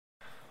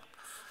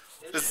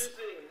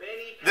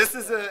This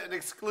is an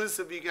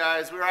exclusive, you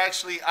guys. We're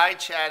actually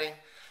iChatting.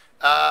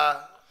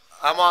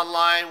 I'm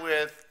online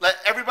with. Let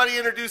everybody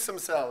introduce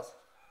themselves.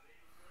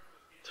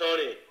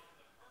 Tony.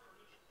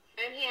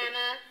 I'm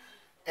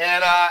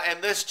Hannah.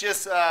 And this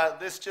just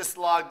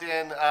logged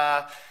in.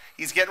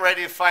 He's getting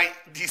ready to fight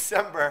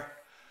December.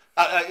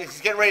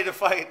 He's getting ready to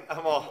fight.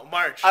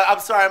 March. I'm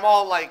sorry. I'm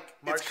all like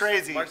March, it's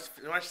crazy. March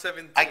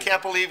 17th. I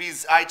can't believe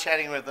he's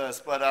iChatting with us.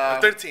 But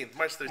 13th.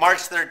 March 13th. March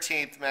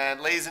 13th,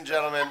 man. Ladies and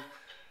gentlemen,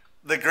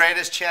 the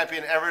greatest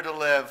champion ever to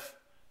live,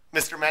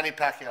 Mr. Manny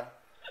Pacquiao.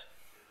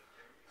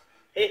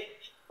 Hey,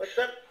 what's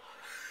up?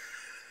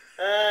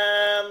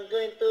 I'm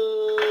going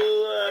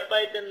to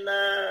fight in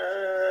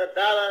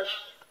Dallas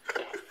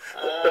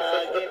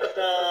against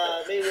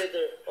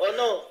Mayweather. Oh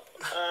no!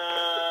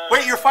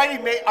 Wait, you're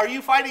fighting Are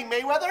you fighting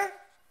Mayweather?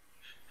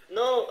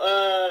 No,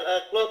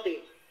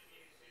 Cloty.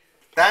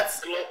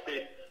 That's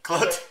Cloty.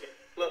 Clot.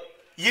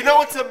 You know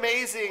what's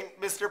amazing,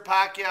 Mr.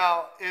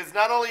 Pacquiao, is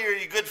not only are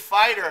you a good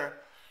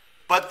fighter,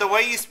 but the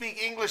way you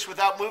speak English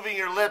without moving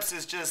your lips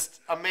is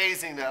just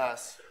amazing to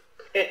us.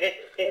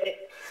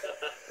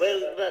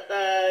 Well, but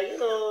you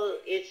know,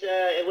 it's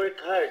work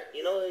hard.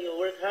 You know, you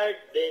work hard,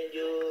 then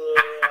you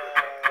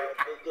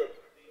do good.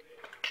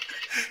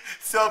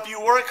 So if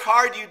you work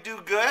hard, you do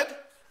good?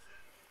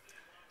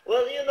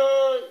 Well, you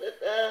know,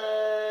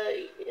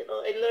 I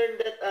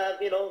learned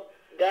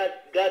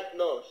that God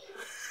knows.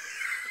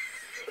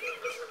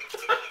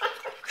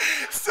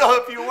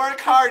 So if you work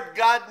hard,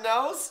 God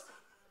knows?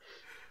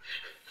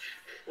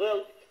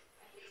 Well,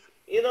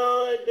 you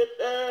know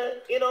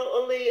that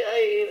only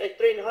I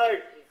train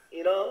hard,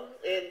 you know,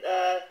 and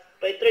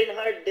if I train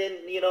hard, then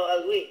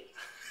I'll win.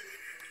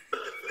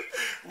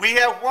 We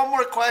have one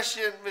more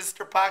question,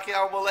 Mr.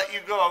 Pacquiao, and we'll let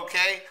you go,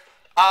 okay?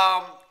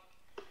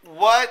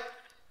 What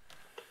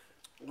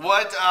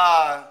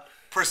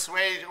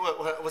persuaded,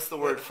 what's the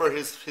word for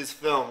his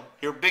film?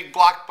 Your big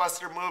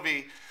blockbuster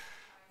movie.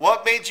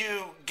 What made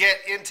you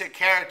get into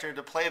character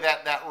to play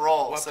that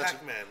role?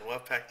 Pac-Man.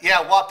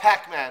 Yeah,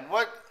 Pac-Man.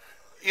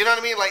 You know what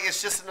I mean? Like,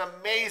 it's just an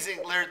amazing,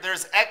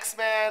 there's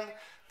X-Man,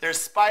 there's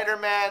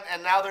Spider-Man,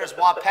 and now there's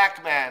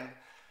Pac-Man.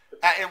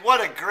 And what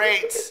a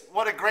great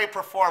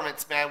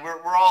performance, man.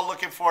 We're all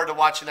looking forward to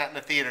watching that in the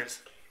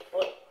theaters.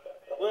 Well,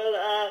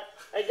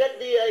 I got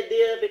the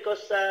idea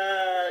because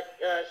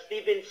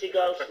Steven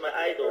Seagal's my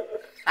idol.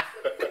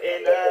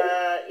 And,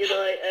 I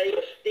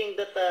think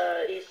that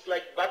he's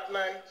like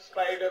Batman,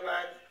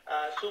 Spider-Man,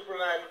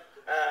 Superman,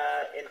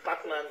 and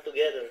Pac-Man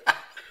together.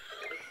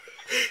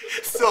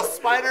 So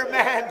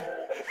Spider-Man,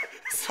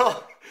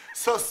 so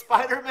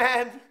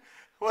Spider-Man,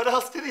 what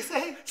else did he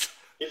say?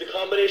 He's a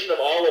combination of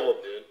all of them,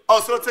 dude. Oh,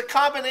 so it's a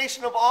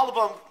combination of all of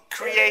them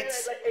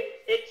creates...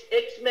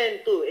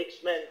 X-Men too,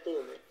 man.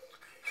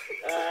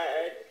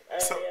 I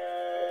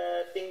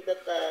think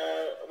that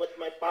with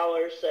my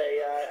powers,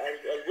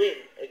 I'll win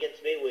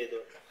against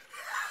Mayweather.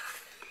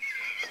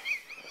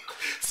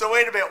 So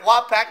wait a minute,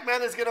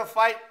 Pac-Man is going to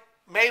fight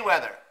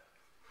Mayweather?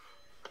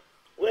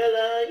 Well,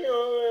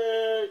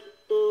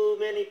 to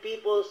many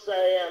people,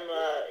 I am,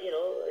 a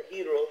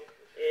hero,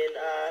 and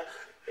I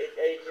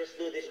just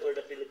do this for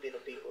the Filipino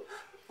people.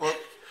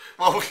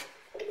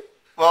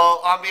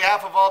 Well, on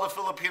behalf of all the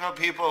Filipino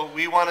people,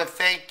 we want to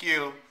thank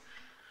you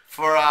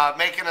for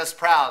making us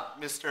proud,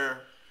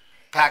 Mr.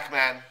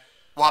 Pac-Man,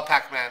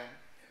 Pac-Man,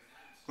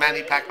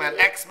 Manny Pac-Man,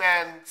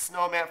 X-Man,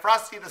 Snowman,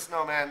 Frosty the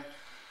Snowman,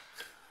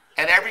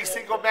 and every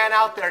single man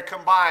out there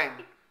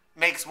combined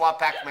makes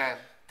Pac-Man.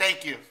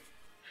 Thank you.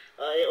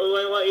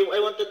 I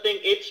want to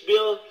thank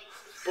HBO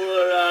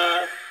for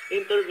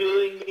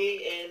interviewing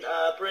me and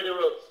Pretty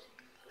Rose.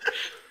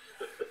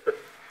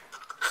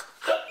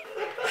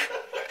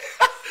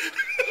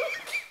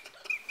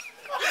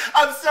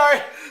 I'm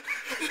sorry.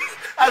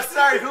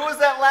 Who was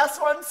that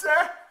last one,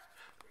 sir?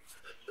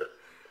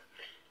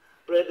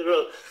 Pretty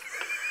Rose.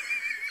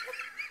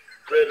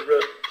 Red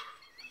Rose.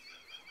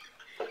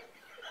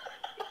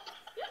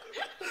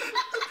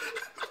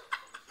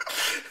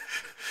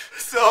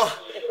 So,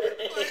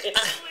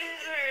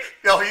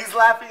 yo, he's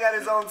laughing at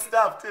his own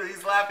stuff too.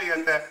 He's laughing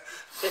at that.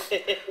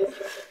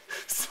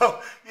 So,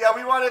 yeah,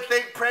 we want to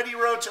thank Pretty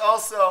Roach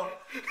also.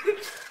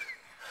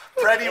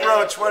 Pretty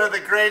Roach, one of the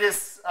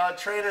greatest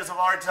trainers of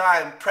our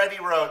time. Pretty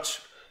Roach.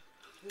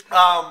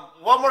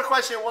 One more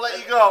question, we'll let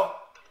you go.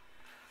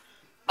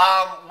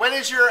 When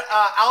is your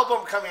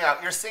album coming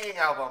out? Your singing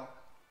album?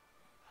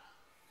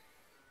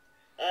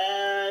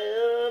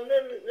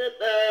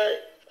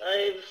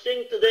 I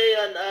sing today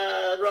on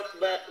rock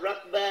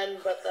band,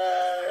 but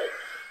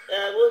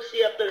we'll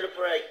see after the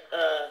break.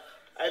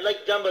 I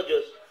like Jamba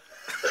Juice.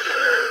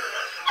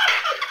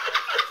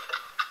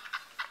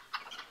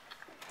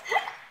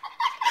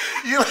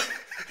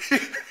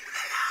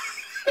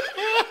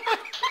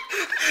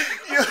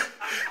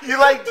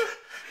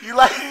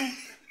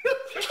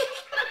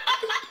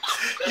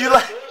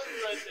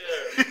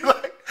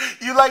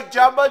 You like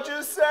Jamba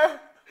Juice, sir?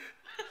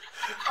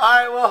 All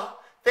right, well,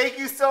 thank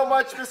you so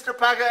much, Mr.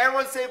 Pacquiao.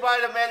 Everyone say bye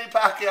to Manny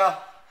Pacquiao.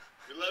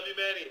 We love you,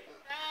 Manny.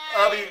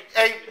 Love you.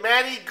 Hey,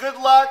 Manny, good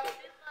luck.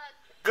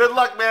 Good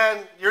luck,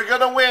 man. You're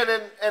gonna win,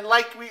 and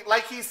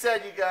like he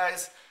said, you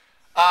guys,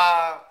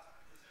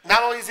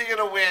 not only is he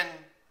gonna win,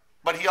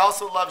 but he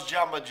also loves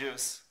Jamba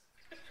Juice.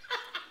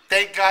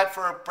 Thank God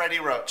for Freddie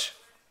Roach.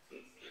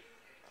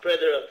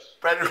 Predator.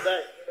 Freddie.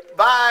 Bye.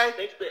 Bye.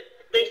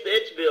 Thanks to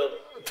HBO.